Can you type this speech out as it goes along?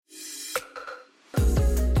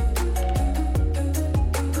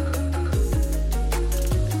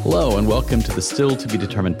Hello, and welcome to the Still to Be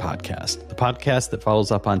Determined podcast, the podcast that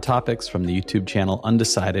follows up on topics from the YouTube channel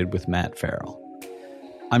Undecided with Matt Farrell.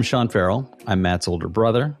 I'm Sean Farrell. I'm Matt's older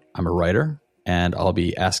brother. I'm a writer, and I'll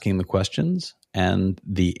be asking the questions, and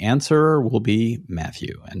the answerer will be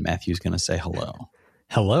Matthew, and Matthew's going to say hello.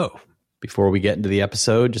 Hello. Before we get into the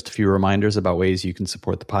episode, just a few reminders about ways you can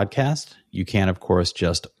support the podcast. You can, of course,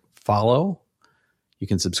 just follow. You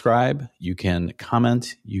can subscribe. You can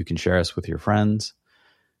comment. You can share us with your friends.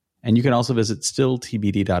 And you can also visit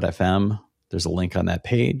stilltbd.fm. There's a link on that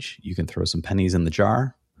page. You can throw some pennies in the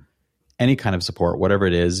jar. Any kind of support, whatever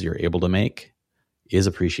it is you're able to make, is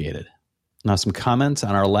appreciated. Now, some comments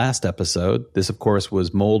on our last episode. This, of course,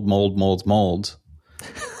 was molds.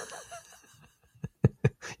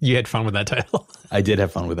 You had fun with that title. I did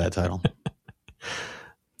have fun with that title.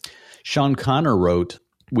 Sean Connor wrote,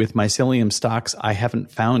 with mycelium stocks, I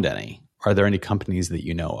haven't found any. Are there any companies that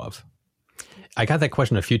you know of? I got that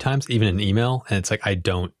question a few times, even in email, and it's like I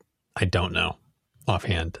don't know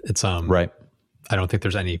offhand. It's right. I don't think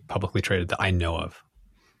there's any publicly traded that I know of.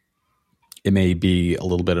 It may be a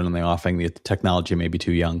little bit on the offing. The technology may be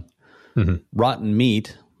too young. Mm-hmm. Rotten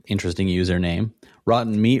Meat, interesting username.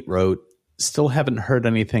 Rotten Meat wrote, still haven't heard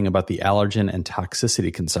anything about the allergen and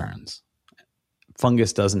toxicity concerns.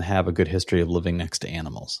 Fungus doesn't have a good history of living next to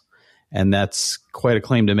animals. And that's quite a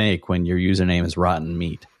claim to make when your username is Rotten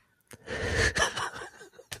Meat.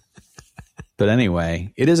 But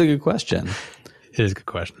anyway, it is a good question. It is a good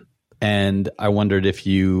question. And I wondered if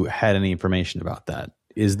you had any information about that.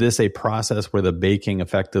 Is this a process where the baking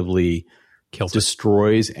effectively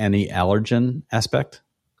destroys any allergen aspect?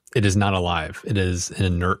 It is not alive. It is an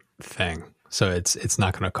inert thing. So it's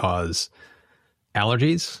not going to cause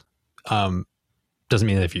allergies. Doesn't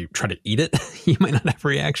mean that if you try to eat it, you might not have a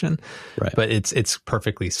reaction. Right. But it's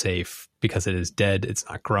perfectly safe because it is dead. It's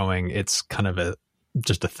not growing. It's kind of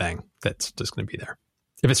just a thing that's just going to be there.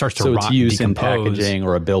 If it starts to rot, it's used in packaging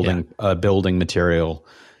or a building material,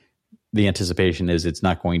 the anticipation is it's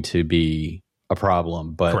not going to be a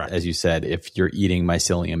problem. But correct. As you said, if you're eating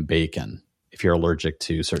mycelium bacon, if you're allergic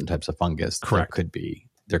to certain types of fungus, correct. there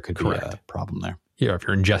could be a problem there. Yeah, if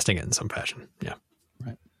you're ingesting it in some fashion. Yeah.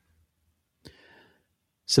 Right.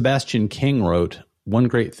 Sebastian King wrote, one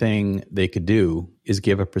great thing they could do is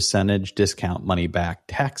give a percentage discount money back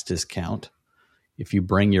tax discount if you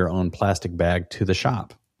bring your own plastic bag to the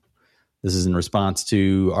shop. This is in response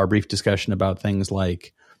to our brief discussion about things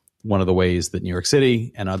like one of the ways that New York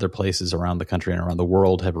City and other places around the country and around the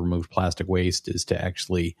world have removed plastic waste is to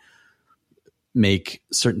actually make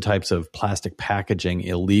certain types of plastic packaging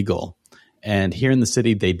illegal. And here in the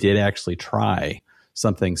city, they did actually try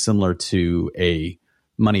something similar to a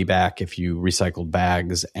money back if you recycled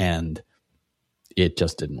bags, and it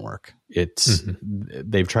just didn't work.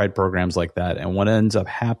 They've tried programs like that, and what ends up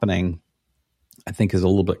happening, I think, is a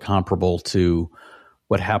little bit comparable to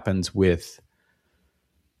what happens with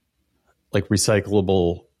like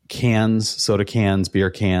recyclable cans, soda cans,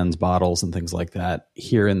 beer cans, bottles, and things like that.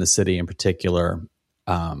 Here in the city in particular,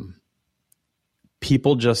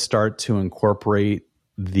 people just start to incorporate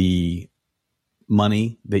the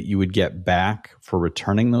money that you would get back for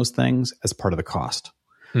returning those things as part of the cost.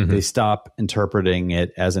 Mm-hmm. They stop interpreting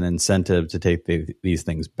it as an incentive to take these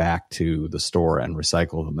things back to the store and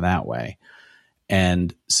recycle them that way.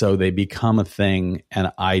 And so they become a thing,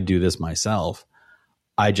 and I do this myself.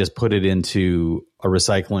 I just put it into a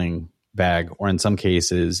recycling bag, or in some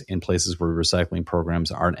cases, in places where recycling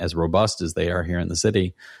programs aren't as robust as they are here in the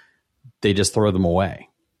city, they just throw them away.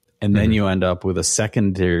 And then you end up with a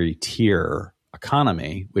secondary tier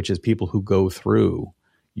economy, which is people who go through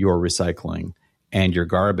your recycling and your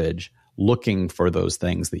garbage looking for those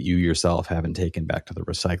things that you yourself haven't taken back to the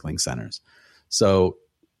recycling centers. So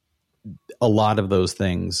a lot of those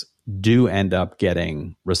things do end up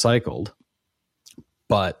getting recycled,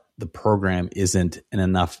 but the program isn't an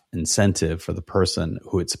enough incentive for the person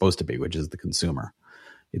who it's supposed to be, which is the consumer.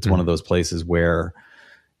 It's one of those places where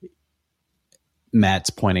Matt's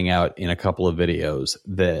pointing out in a couple of videos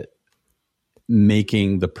that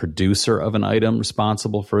making the producer of an item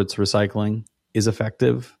responsible for its recycling is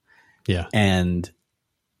effective. Yeah. And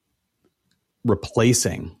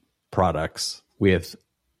replacing products with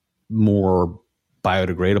more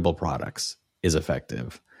biodegradable products is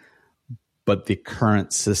effective. But the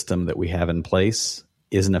current system that we have in place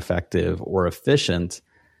isn't effective or efficient.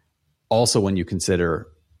 Also, when you consider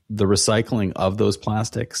the recycling of those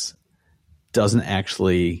plastics doesn't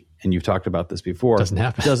actually, and you've talked about this before,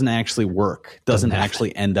 doesn't actually work, doesn't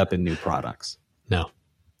actually end up in new products. No.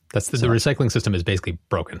 The recycling system is basically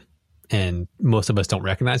broken. and most of us don't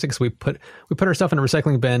recognize it because we put our stuff in a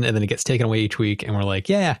recycling bin and then it gets taken away each week, and we're like,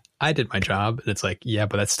 yeah, I did my job. And it's like, yeah,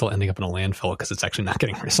 but that's still ending up in a landfill because it's actually not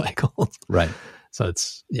getting recycled. Right. So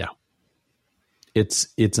it's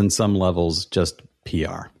in some levels just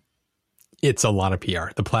PR. It's a lot of PR.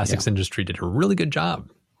 The plastics industry did a really good job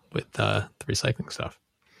with the recycling stuff.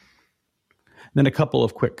 Then a couple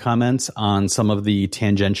of quick comments on some of the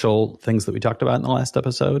tangential things that we talked about in the last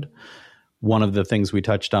episode. One of the things we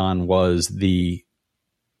touched on was the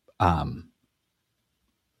diamond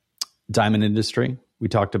industry. We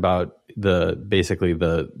talked about basically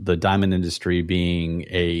the diamond industry being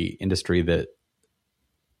a industry that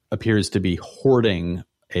appears to be hoarding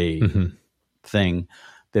a thing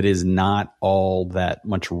that is not all that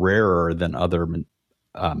much rarer than other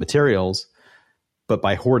materials, but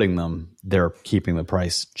by hoarding them, they're keeping the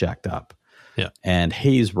price jacked up. Yeah. And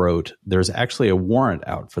Hayes wrote, there's actually a warrant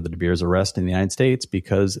out for the De Beers arrest in the United States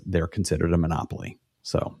because they're considered a monopoly.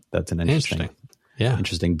 So that's an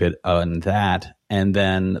interesting bit on that. And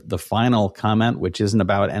then the final comment, which isn't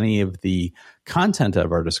about any of the content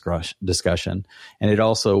of our discussion, and it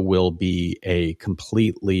also will be a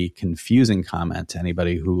completely confusing comment to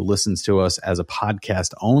anybody who listens to us as a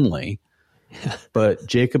podcast only. But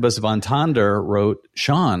Jacobus von Tonder wrote,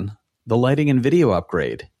 Sean, the lighting and video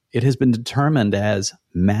upgrade, it has been determined as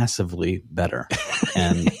massively better.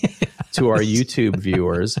 And to our YouTube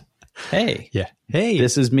viewers, hey,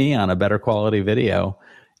 this is me on a better quality video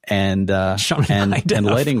and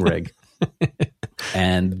lighting rig.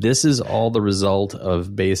 And this is all the result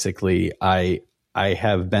of basically I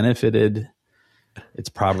have benefited. It's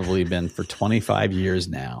probably been for 25 years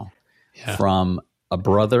now from a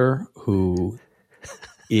brother who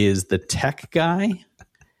is the tech guy,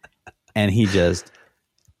 and he just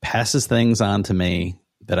passes things on to me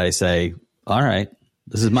that I say, all right,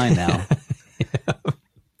 this is mine now.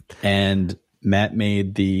 And Matt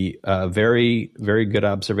made the very, very good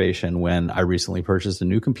observation when I recently purchased a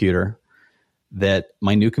new computer, that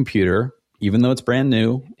my new computer, even though it's brand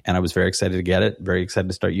new, and I was very excited to get it, very excited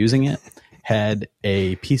to start using it, had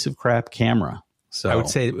a piece of crap camera. So I would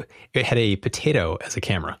say it had a potato as a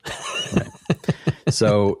camera. Right.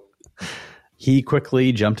 So he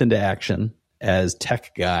quickly jumped into action as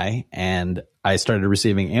tech guy, and I started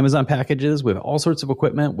receiving Amazon packages with all sorts of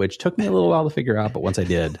equipment, which took me a little while to figure out. But once I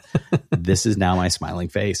did, this is now my smiling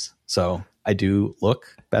face. So I do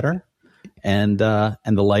look better. And the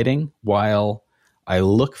lighting, while I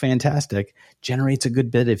look fantastic, generates a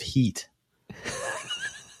good bit of heat,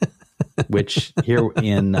 which here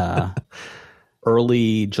in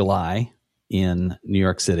early July in New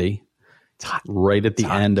York City, right at the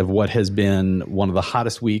end of what has been one of the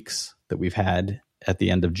hottest weeks that we've had at the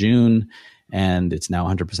end of June, and it's now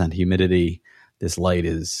 100% humidity. This light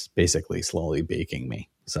is basically slowly baking me.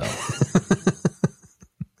 So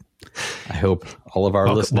I hope all of our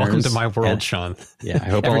listeners... Welcome to my world, Sean. Yeah, I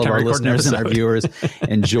hope all of our listeners and our viewers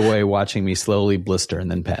enjoy watching me slowly blister and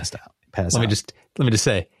then pass out. Let me just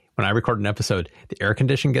say, when I record an episode, the air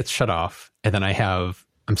condition gets shut off, and then I'm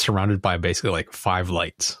surrounded by basically like 5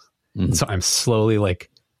 lights. Mm-hmm. So I'm slowly like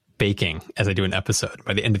baking as I do an episode.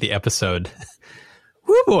 By the end of the episode,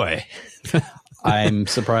 whoo boy. I'm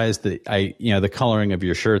surprised that the coloring of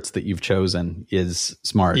your shirts that you've chosen is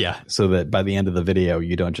smart. Yeah. So that by the end of the video,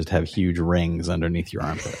 you don't just have huge rings underneath your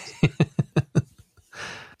armpits.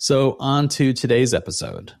 So on to today's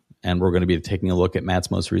episode. And we're going to be taking a look at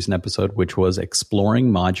Matt's most recent episode, which was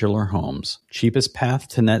Exploring Modular Homes. Cheapest Path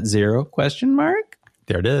to Net Zero? ?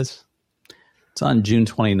 There it is. It's on June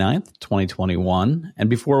 29th, 2021.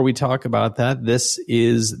 And before we talk about that, this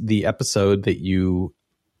is the episode that you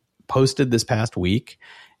posted this past week.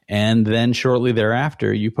 And then shortly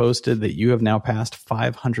thereafter, you posted that you have now passed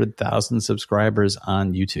 500,000 subscribers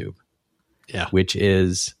on YouTube. Yeah. Which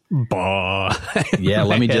is... Yeah,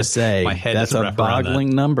 let me just say, that's a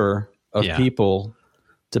boggling number of people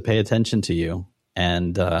to pay attention to you.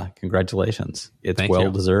 And congratulations. It's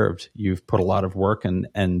well-deserved. You've put a lot of work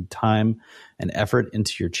and time and effort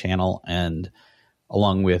into your channel. And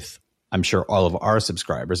along with, I'm sure, all of our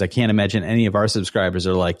subscribers, I can't imagine any of our subscribers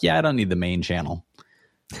are like, yeah, I don't need the main channel.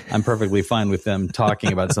 I'm perfectly fine with them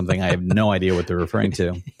talking about something I have no idea what they're referring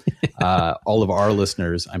to. All of our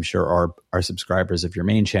listeners, I'm sure, are subscribers of your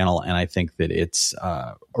main channel. And I think that it's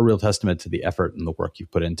a real testament to the effort and the work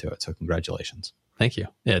you've put into it. So congratulations. Thank you.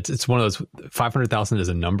 Yeah, it's one of those, 500,000 is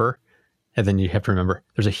a number. And then you have to remember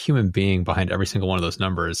there's a human being behind every single one of those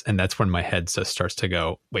numbers. And that's when my head just starts to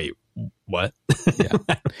go, wait, what? Yeah.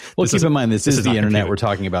 Well, keep in mind, this is the internet we're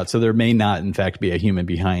talking about. So there may not, in fact, be a human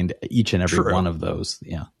behind each and every one of those.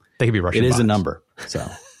 Yeah. They could be Russian bots. It is a number. So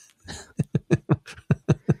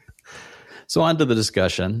So on to the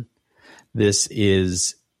discussion. This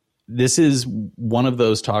is one of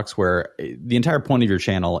those talks where the entire point of your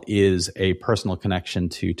channel is a personal connection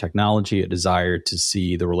to technology, a desire to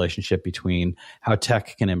see the relationship between how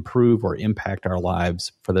tech can improve or impact our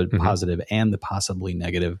lives for the positive and the possibly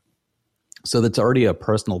negative. So that's already a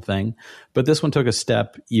personal thing. But this one took a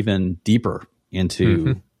step even deeper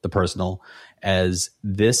into the personal, as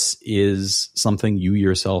this is something you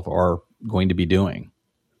yourself are going to be doing.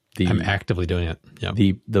 I'm actively doing it. Yeah.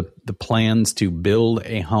 The plans to build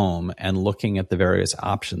a home and looking at the various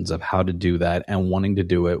options of how to do that and wanting to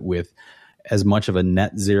do it with as much of a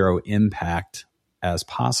net zero impact as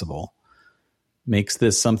possible makes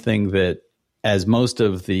this something that, as most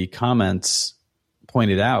of the comments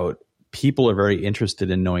pointed out, people are very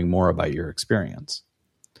interested in knowing more about your experience.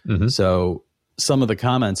 So some of the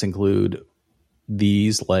comments include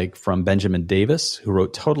these, like from Benjamin Davis, who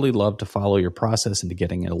wrote, "Totally love to follow your process into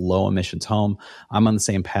getting a low emissions home. I'm on the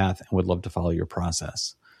same path and would love to follow your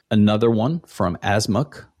process." Another one from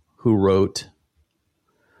Asmuk, who wrote,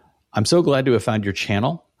 "I'm so glad to have found your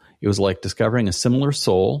channel. It was like discovering a similar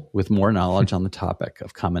soul with more knowledge on the topic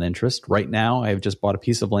of common interest. Right now, I have just bought a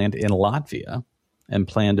piece of land in Latvia and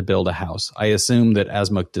plan to build a house." I assume that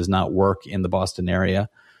Asmuk does not work in the Boston area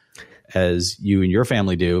as you and your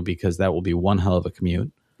family do, because that will be one hell of a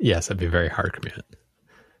commute. Yes, that'd be a very hard commute.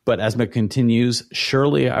 But Asmuk continues,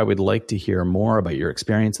 "Surely I would like to hear more about your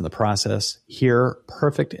experience in the process. Here,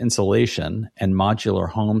 perfect insulation and modular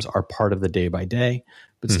homes are part of the day by day,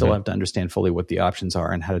 but still have to understand fully what the options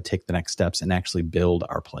are and how to take the next steps and actually build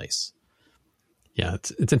our place." Yeah,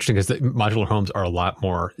 it's interesting because the modular homes are a lot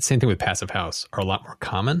more, same thing with passive house, are a lot more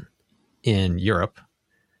common in Europe.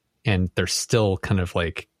 And they're still kind of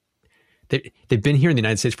like, they've been here in the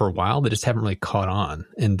United States for a while. They just haven't really caught on,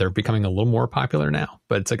 and they're becoming a little more popular now.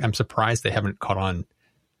 But it's like, I'm surprised they haven't caught on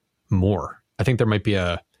more. I think there might be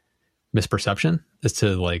a misperception as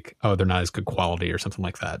to like, oh, they're not as good quality or something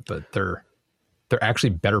like that. But they're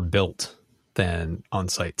actually better built than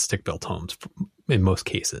on-site stick-built homes in most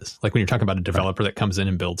cases. Like when you're talking about a developer that comes in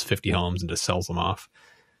and builds 50 homes and just sells them off,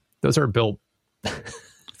 those are built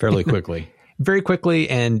fairly quickly. Very quickly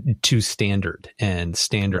and to standard, and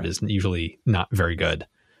standard is usually not very good.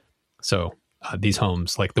 So these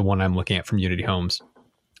homes, like the one I'm looking at from Unity Homes,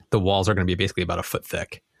 the walls are going to be basically about a foot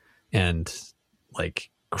thick and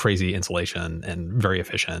like crazy insulation and very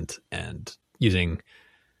efficient and using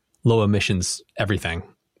low emissions, everything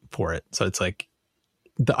for it. So it's like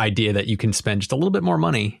the idea that you can spend just a little bit more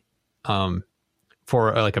money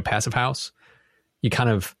for like a passive house,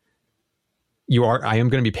 I am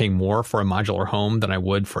going to be paying more for a modular home than I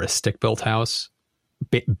would for a stick-built house,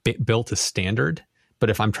 built as standard. But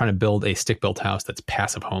if I'm trying to build a stick-built house that's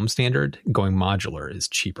passive home standard, going modular is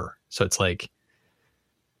cheaper. So it's like,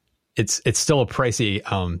 it's still a pricey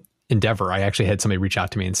endeavor. I actually had somebody reach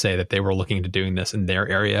out to me and say that they were looking into doing this in their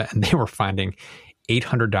area, and they were finding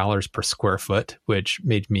 $800 per square foot, which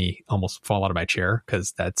made me almost fall out of my chair,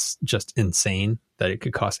 because that's just insane that it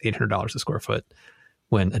could cost $800 a square foot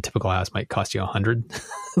when a typical house might cost you $100.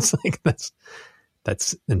 It's like,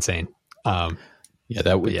 that's insane. Yeah,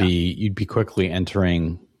 that would be, you'd be quickly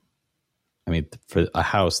entering, I mean, for a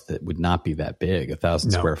house that would not be that big,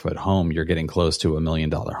 1,000 square foot home, you're getting close to $1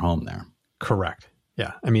 million home there. Correct.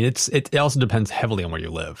 Yeah. I mean, it also depends heavily on where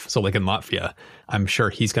you live. So like in Latvia, I'm sure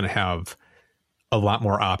he's going to have a lot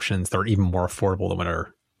more options that are even more affordable than what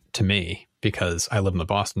are to me, because I live in the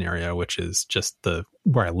Boston area, which is just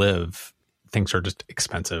where I live. Things are just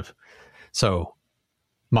expensive. So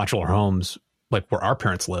modular homes, like where our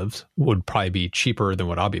parents lived, would probably be cheaper than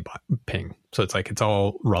what I'll be paying. So it's like, it's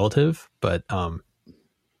all relative, but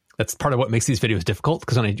that's part of what makes these videos difficult.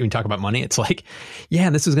 Because when you talk about money, it's like, yeah,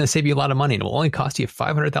 this is going to save you a lot of money and it will only cost you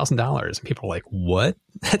 $500,000. And people are like, what?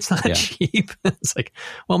 That's not cheap. It's like,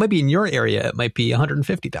 well, maybe in your area, it might be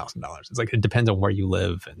 $150,000. It's like, it depends on where you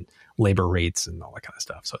live and labor rates and all that kind of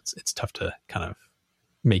stuff. So it's tough to kind of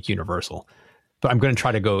make universal. But I'm going to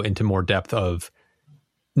try to go into more depth of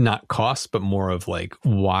not costs, but more of like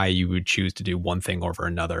why you would choose to do one thing over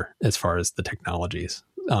another as far as the technologies.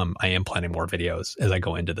 I am planning more videos as I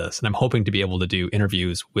go into this, and I'm hoping to be able to do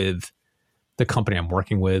interviews with the company I'm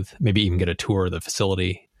working with, maybe even get a tour of the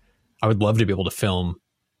facility. I would love to be able to film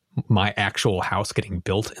my actual house getting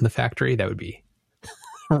built in the factory. That would be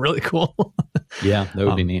really cool. Yeah, that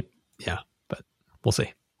would be neat. Yeah, but we'll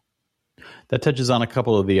see. That touches on a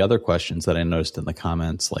couple of the other questions that I noticed in the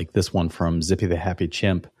comments, like this one from Zippy the Happy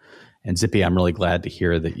Chimp. And Zippy, I'm really glad to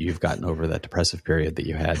hear that you've gotten over that depressive period that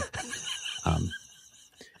you had.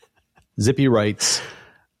 Zippy writes,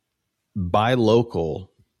 buy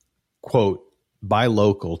local, quote, buy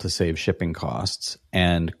local to save shipping costs,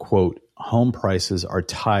 and, quote, home prices are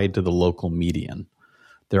tied to the local median.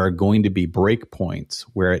 There are going to be break points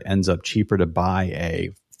where it ends up cheaper to buy a,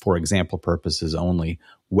 for example purposes only,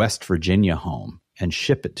 West Virginia home and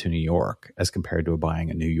ship it to New York as compared to buying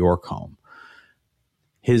a New York home.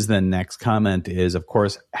 His then next comment is, of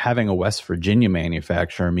course, having a West Virginia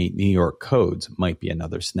manufacturer meet New York codes might be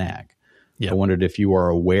another snag. Yep. I wondered if you are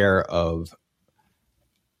aware of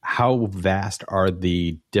how vast are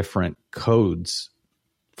the different codes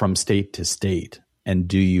from state to state, and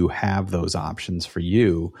do you have those options for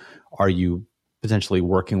you? Are you potentially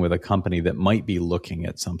working with a company that might be looking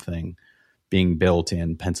at something being built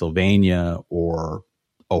in Pennsylvania or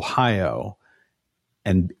Ohio,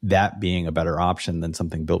 and that being a better option than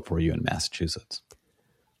something built for you in Massachusetts?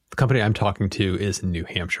 The company I'm talking to is in New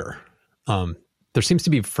Hampshire. There seems to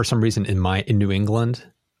be, for some reason, in New England,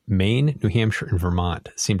 Maine, New Hampshire, and Vermont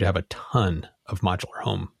seem to have a ton of modular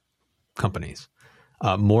home companies,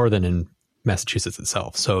 more than in Massachusetts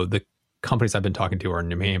itself. So the companies I've been talking to are in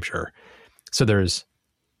New Hampshire.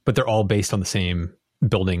 But they're all based on the same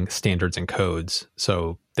building standards and codes.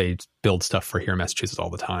 So they build stuff for here in Massachusetts all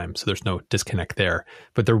the time. So there's no disconnect there.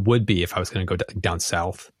 But there would be if I was going to go down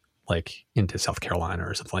south, like into South Carolina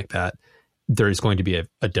or something like that. There is going to be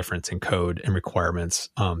a difference in code and requirements,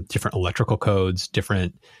 different electrical codes,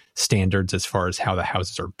 different standards as far as how the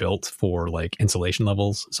houses are built for like insulation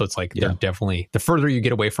levels. So it's like they're definitely, the further you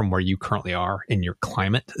get away from where you currently are in your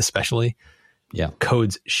climate, especially,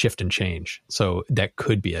 codes shift and change. So that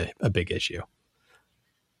could be a big issue.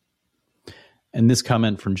 And this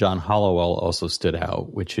comment from John Hollowell also stood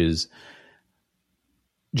out, which is,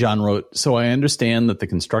 John wrote, "So I understand that the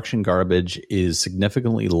construction garbage is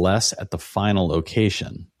significantly less at the final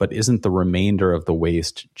location, but isn't the remainder of the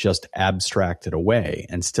waste just abstracted away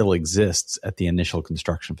and still exists at the initial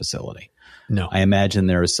construction facility? No. I imagine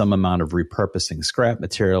there is some amount of repurposing scrap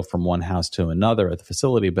material from one house to another at the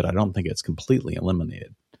facility, but I don't think it's completely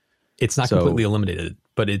eliminated." It's not completely eliminated,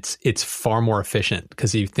 but it's far more efficient,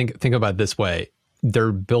 because you think about it this way.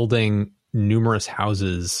 They're building numerous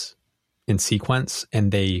houses in sequence,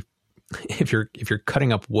 and if you're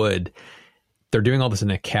cutting up wood, they're doing all this in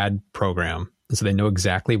a CAD program, and so they know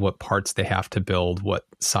exactly what parts they have to build, what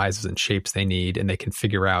sizes and shapes they need, and they can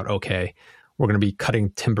figure out, okay, we're going to be cutting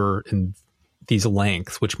timber in these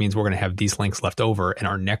lengths, which means we're going to have these lengths left over, and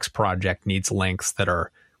our next project needs lengths that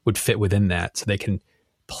would fit within that, so they can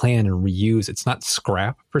plan and reuse. It's not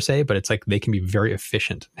scrap per se, but it's like they can be very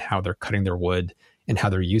efficient in how they're cutting their wood and how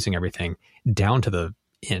they're using everything down to the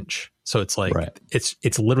inch. So it's like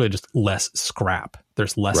it's literally just less scrap.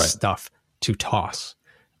 There's less stuff to toss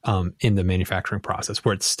in the manufacturing process.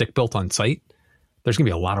 Where it's stick built on site, there's going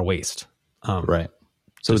to be a lot of waste.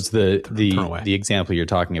 So it's the example you're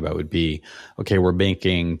talking about would be, okay, we're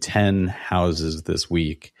making 10 houses this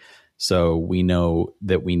week, so we know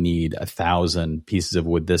that we need 1,000 pieces of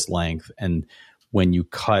wood this length, and when you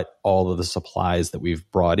cut all of the supplies that we've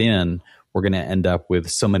brought in, we're going to end up with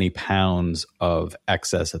so many pounds of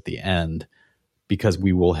excess at the end, because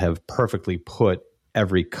we will have perfectly put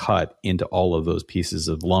every cut into all of those pieces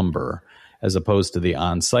of lumber, as opposed to the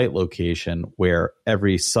on-site location where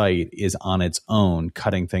every site is on its own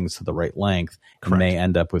cutting things to the right length. Correct. And may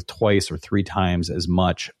end up with 2 or 3 times as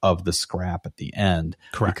much of the scrap at the end.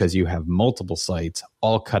 Correct. Because you have multiple sites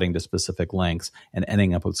all cutting to specific lengths and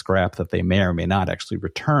ending up with scrap that they may or may not actually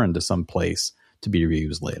return to some place to be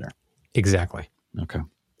reused later. Exactly. Okay.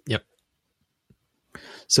 Yep.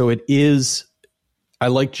 So it is, I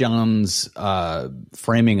like John's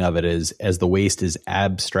framing of it as the waste is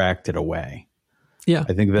abstracted away. Yeah.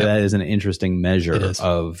 I think that is an interesting measure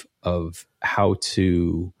of how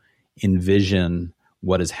to envision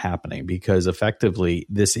what is happening, because effectively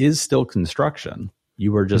this is still construction.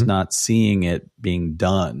 You are just not seeing it being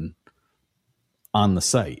done on the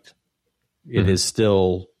site. It is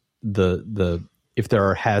still the if there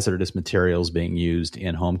are hazardous materials being used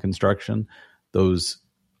in home construction, those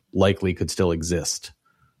likely could still exist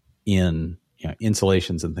in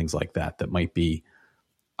insulations and things like that might be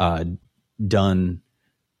done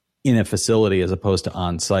in a facility as opposed to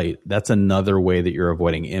on site. That's another way that you're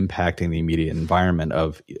avoiding impacting the immediate environment,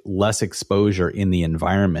 of less exposure in the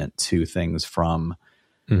environment to things from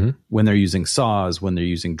when they're using saws, when they're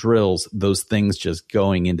using drills, those things just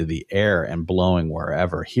going into the air and blowing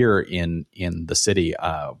wherever. Here in the city,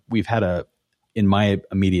 we've had in my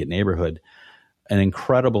immediate neighborhood, an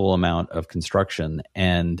incredible amount of construction,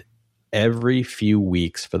 and every few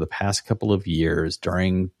weeks for the past couple of years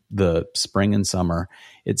during the spring and summer,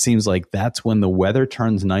 it seems like that's when the weather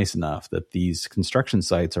turns nice enough that these construction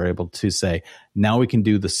sites are able to say, now we can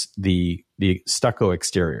do the stucco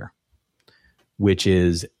exterior, which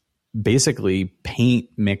is basically paint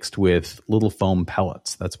mixed with little foam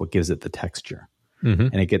pellets. That's what gives it the texture.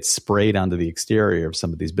 And it gets sprayed onto the exterior of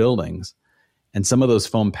some of these buildings. And some of those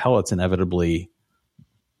foam pellets inevitably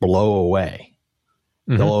blow away.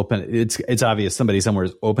 They'll open. It's obvious somebody somewhere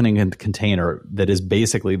is opening a container that is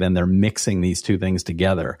basically then they're mixing these two things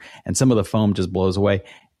together, and some of the foam just blows away,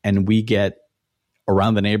 and we get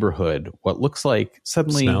around the neighborhood what looks like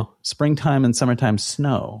suddenly springtime and summertime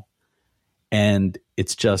snow, and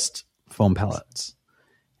it's just foam pellets.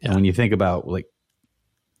 Yeah. And when you think about like,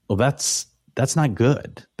 well, that's not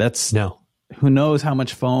good. That's who knows how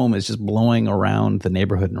much foam is just blowing around the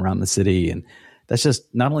neighborhood and around the city, and that's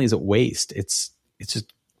just not only is it waste, it's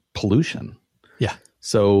just pollution. Yeah.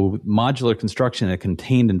 So modular construction in a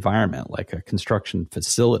contained environment, like a construction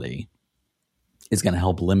facility, is going to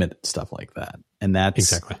help limit stuff like that. And that's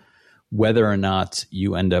exactly whether or not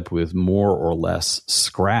you end up with more or less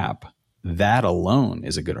scrap. That alone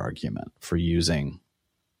is a good argument for using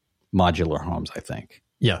modular homes, I think.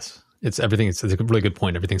 Yes. It's everything. It's a really good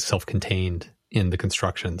point. Everything's self-contained in the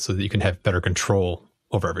construction so that you can have better control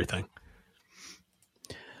over everything.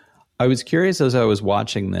 I was curious as I was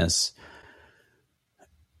watching this,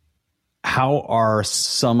 how are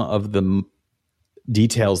some of the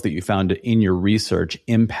details that you found in your research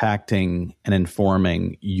impacting and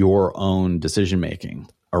informing your own decision-making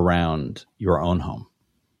around your own home?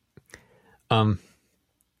 That's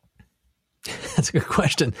a good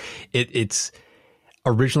question. It's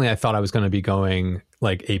originally I thought I was going to be going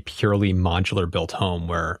like a purely modular built home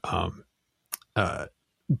where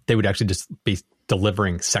they would actually just be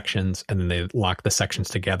delivering sections, and then they lock the sections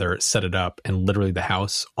together, set it up, and literally the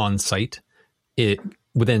house on site,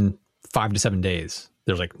 within 5 to 7 days,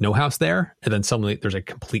 there's like no house there, and then suddenly there's a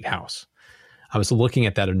complete house. I was looking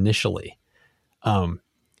at that initially,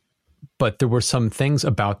 but there were some things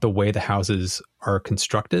about the way the houses are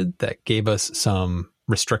constructed that gave us some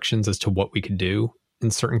restrictions as to what we could do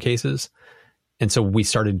in certain cases. And so we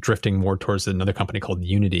started drifting more towards another company called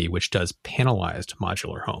Unity, which does panelized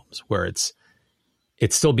modular homes, where it's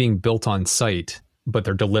still being built on site, but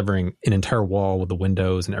they're delivering an entire wall with the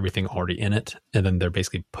windows and everything already in it. And then they're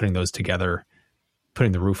basically putting those together,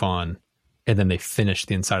 putting the roof on, and then they finish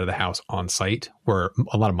the inside of the house on site, where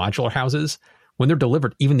a lot of modular houses, when they're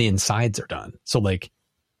delivered, even the insides are done. So like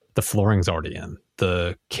the flooring's already in,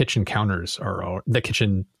 the kitchen counters are, the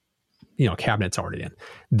kitchen, cabinets already in.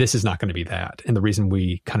 This is not going to be that. And the reason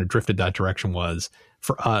we kind of drifted that direction was,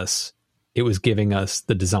 for us, it was giving us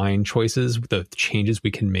the design choices. The changes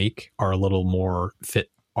we can make are a little more fit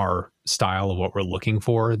our style of what we're looking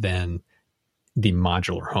for than the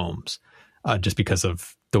modular homes, just because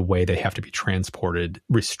of the way they have to be transported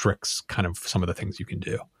restricts kind of some of the things you can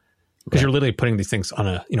do. Because you're literally putting these things on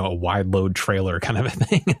a wide load trailer kind of a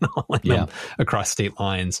thing and hauling them across state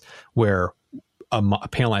lines, where a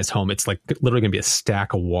panelized home, it's like literally going to be a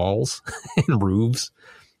stack of walls and roofs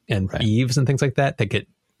and eaves and things like that get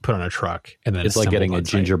put on a truck, and then it's like getting a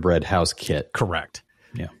gingerbread house kit. Correct.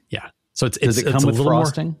 Yeah. So does it come with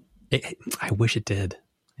frosting? I wish it did.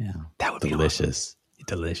 Yeah, that would be delicious. Awesome.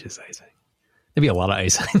 Delicious icing. There'd be a lot of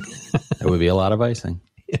icing. There would be a lot of icing,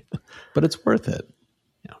 but it's worth it.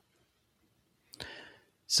 Yeah.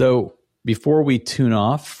 So before we tune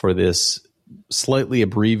off for this slightly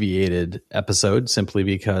abbreviated episode, simply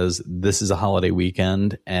because this is a holiday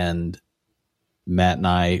weekend and Matt and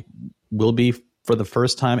I will be, for the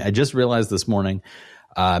first time, I just realized this morning,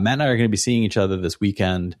 Matt and I are going to be seeing each other this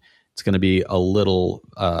weekend. It's going to be a little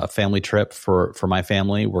family trip for my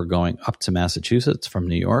family. We're going up to Massachusetts from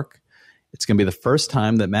New York. It's going to be the first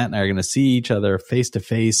time that Matt and I are going to see each other face to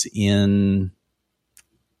face in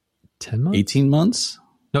 10 months, 18 months.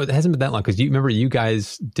 No, it hasn't been that long, because you remember you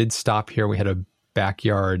guys did stop here. We had a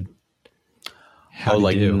backyard.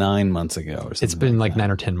 9 months ago or something. It's been like 9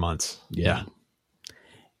 or 10 months. Yeah.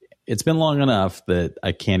 It's been long enough that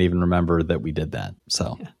I can't even remember that we did that.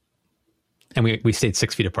 So, and we stayed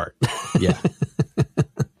 6 feet apart. Yeah.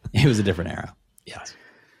 It was a different era. Yes.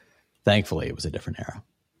 Thankfully, it was a different era.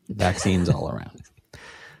 Vaccines all around.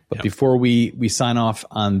 But before we sign off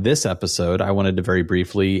on this episode, I wanted to very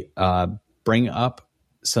briefly bring up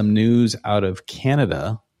some news out of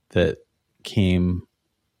Canada that came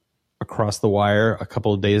across the wire a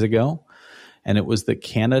couple of days ago. And it was that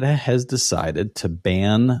Canada has decided to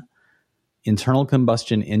ban internal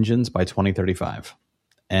combustion engines by 2035.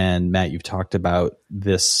 And Matt, you've talked about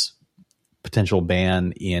this potential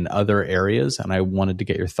ban in other areas, and I wanted to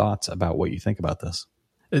get your thoughts about what you think about this.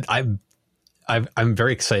 I'm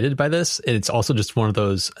very excited by this. And it's also just one of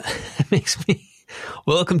those, it makes me,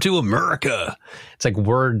 welcome to America. It's like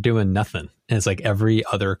we're doing nothing. And it's like every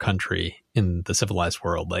other country in the civilized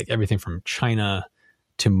world, like everything from China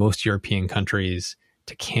to most European countries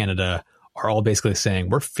to Canada, are all basically saying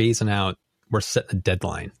we're phasing out, we're setting a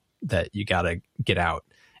deadline that you got to get out.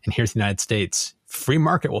 And here's the United States, free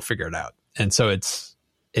market will figure it out. And so it's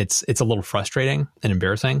a little frustrating and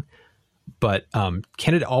embarrassing. But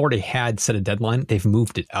Canada already had set a deadline. They've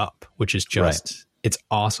moved it up, which is just, It's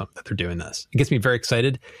awesome that they're doing this. It gets me very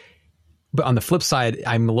excited. But on the flip side,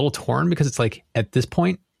 I'm a little torn because it's like, at this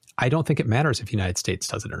point, I don't think it matters if the United States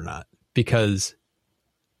does it or not. Because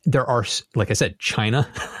there are, like I said, China,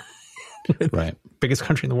 right, biggest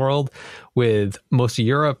country in the world, with most of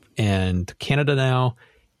Europe and Canada now.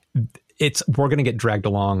 We're going to get dragged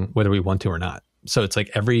along whether we want to or not. So it's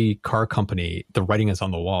like every car company, the writing is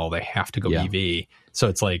on the wall. They have to go EV. So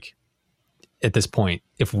it's like, at this point,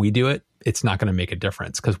 if we do it, it's not going to make a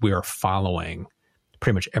difference because we are following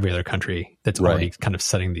pretty much every other country that's already kind of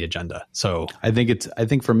setting the agenda. So I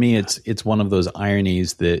think for me, it's one of those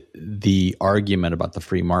ironies that the argument about the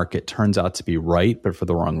free market turns out to be right, but for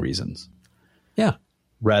the wrong reasons. Yeah.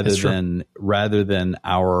 Rather than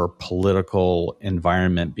our political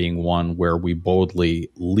environment being one where we boldly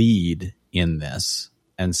lead in this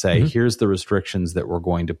and say, here's the restrictions that we're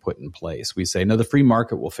going to put in place. We say, no, the free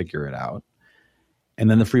market will figure it out. And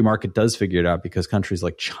then the free market does figure it out because countries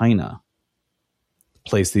like China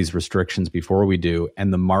place these restrictions before we do.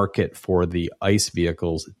 And the market for the ICE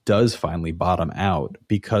vehicles does finally bottom out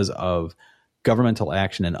because of governmental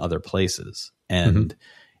action in other places. And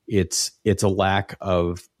it's a lack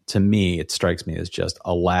of, to me, it strikes me as just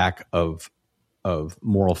a lack of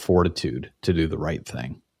moral fortitude to do the right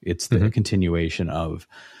thing. It's the continuation of,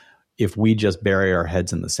 if we just bury our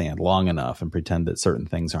heads in the sand long enough and pretend that certain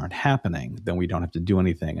things aren't happening, then we don't have to do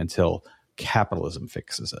anything until capitalism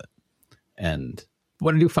fixes it. And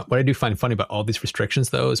what I do find funny about all these restrictions,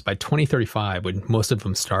 though, is by 2035, when most of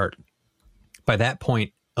them start, by that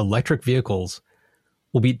point, electric vehicles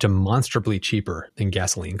will be demonstrably cheaper than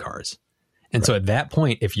gasoline cars. And so at that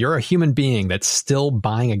point, if you're a human being that's still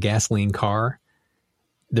buying a gasoline car,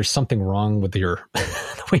 there's something wrong with the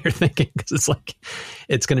way you're thinking, because it's like,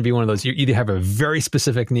 it's going to be one of those, you either have a very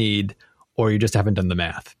specific need or you just haven't done the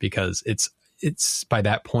math, because it's by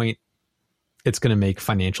that point, it's going to make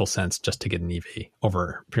financial sense just to get an EV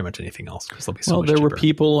over pretty much anything else, because they'll be so much cheaper. There were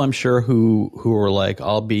people, I'm sure, who were like,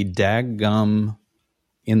 I'll be daggum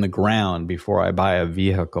in the ground before I buy a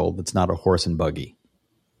vehicle that's not a horse and buggy.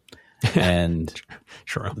 And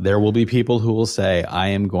sure, there will be people who will say, I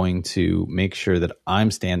am going to make sure that I'm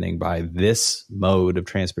standing by this mode of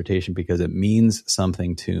transportation because it means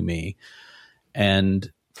something to me.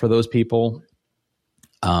 And for those people,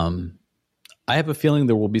 I have a feeling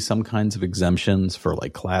there will be some kinds of exemptions for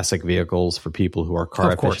like classic vehicles for people who are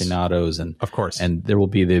car aficionados. And of course, and there will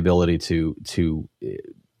be the ability to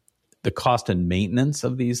the cost and maintenance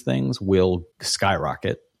of these things will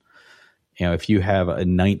skyrocket. You know, if you have a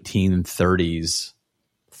 1930s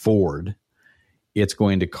Ford, it's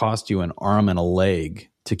going to cost you an arm and a leg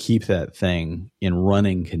to keep that thing in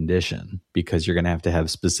running condition, because you're going to have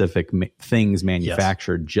specific things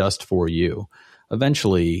manufactured just for you.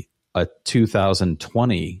 Eventually, a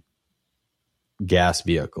 2020 gas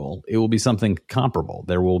vehicle, it will be something comparable.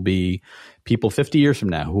 There will be people 50 years from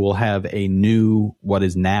now who will have what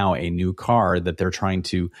is now a new car that they're trying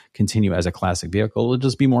to continue as a classic vehicle. It'll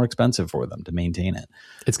just be more expensive for them to maintain it.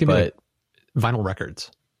 It's going to be like vinyl records.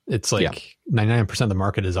 It's like 99% of the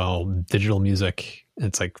market is all digital music.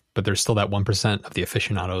 It's like, but there's still that 1% of the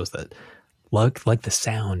aficionados that like the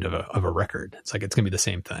sound of a record. It's like, it's going to be the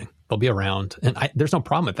same thing. They'll be around, and there's no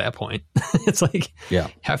problem at that point. It's like,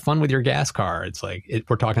 have fun with your gas car. It's like,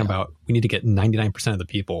 we're talking about, we need to get 99% of the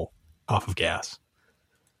people off of gas.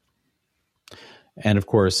 And of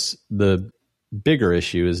course, the bigger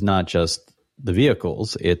issue is not just the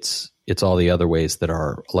vehicles. It's all the other ways that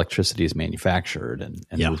our electricity is manufactured and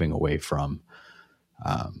moving away from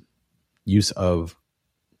use of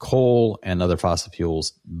coal and other fossil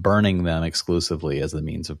fuels, burning them exclusively as the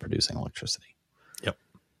means of producing electricity. Yep.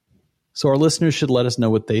 So our listeners should let us know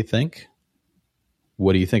what they think.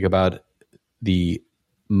 What do you think about the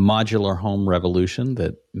modular home revolution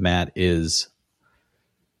that Matt is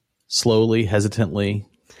slowly, hesitantly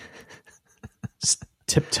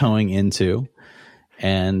tiptoeing into?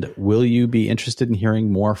 And will you be interested in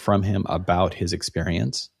hearing more from him about his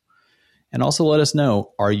experience? And also let us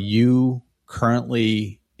know, are you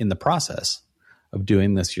currently in the process of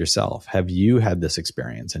doing this yourself? Have you had this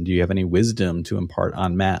experience? And do you have any wisdom to impart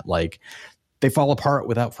on Matt? Like, They fall apart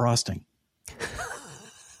without frosting.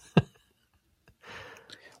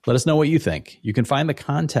 Let us know what you think. You can find the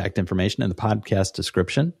contact information in the podcast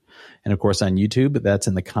description. And of course, on YouTube, that's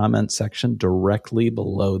in the comments section directly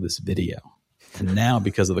below this video. And now,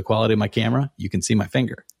 because of the quality of my camera, you can see my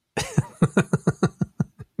finger.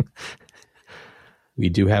 We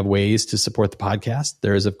do have ways to support the podcast.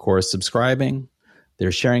 There is, of course, subscribing.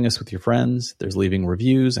 There's sharing us with your friends. There's leaving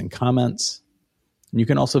reviews and comments. And you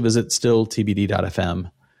can also visit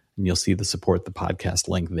stilltbd.fm, and you'll see the support the podcast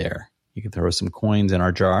link there. You can throw some coins in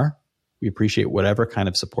our jar. We appreciate whatever kind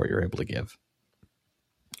of support you're able to give.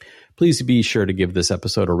 Please be sure to give this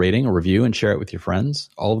episode a rating, a review, and share it with your friends.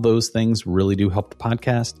 All of those things really do help the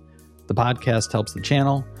podcast. The podcast helps the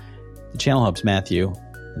channel helps Matthew,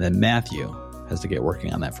 and then Matthew has to get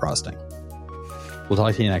working on that frosting. We'll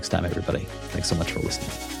talk to you next time, everybody. Thanks so much for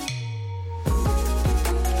listening.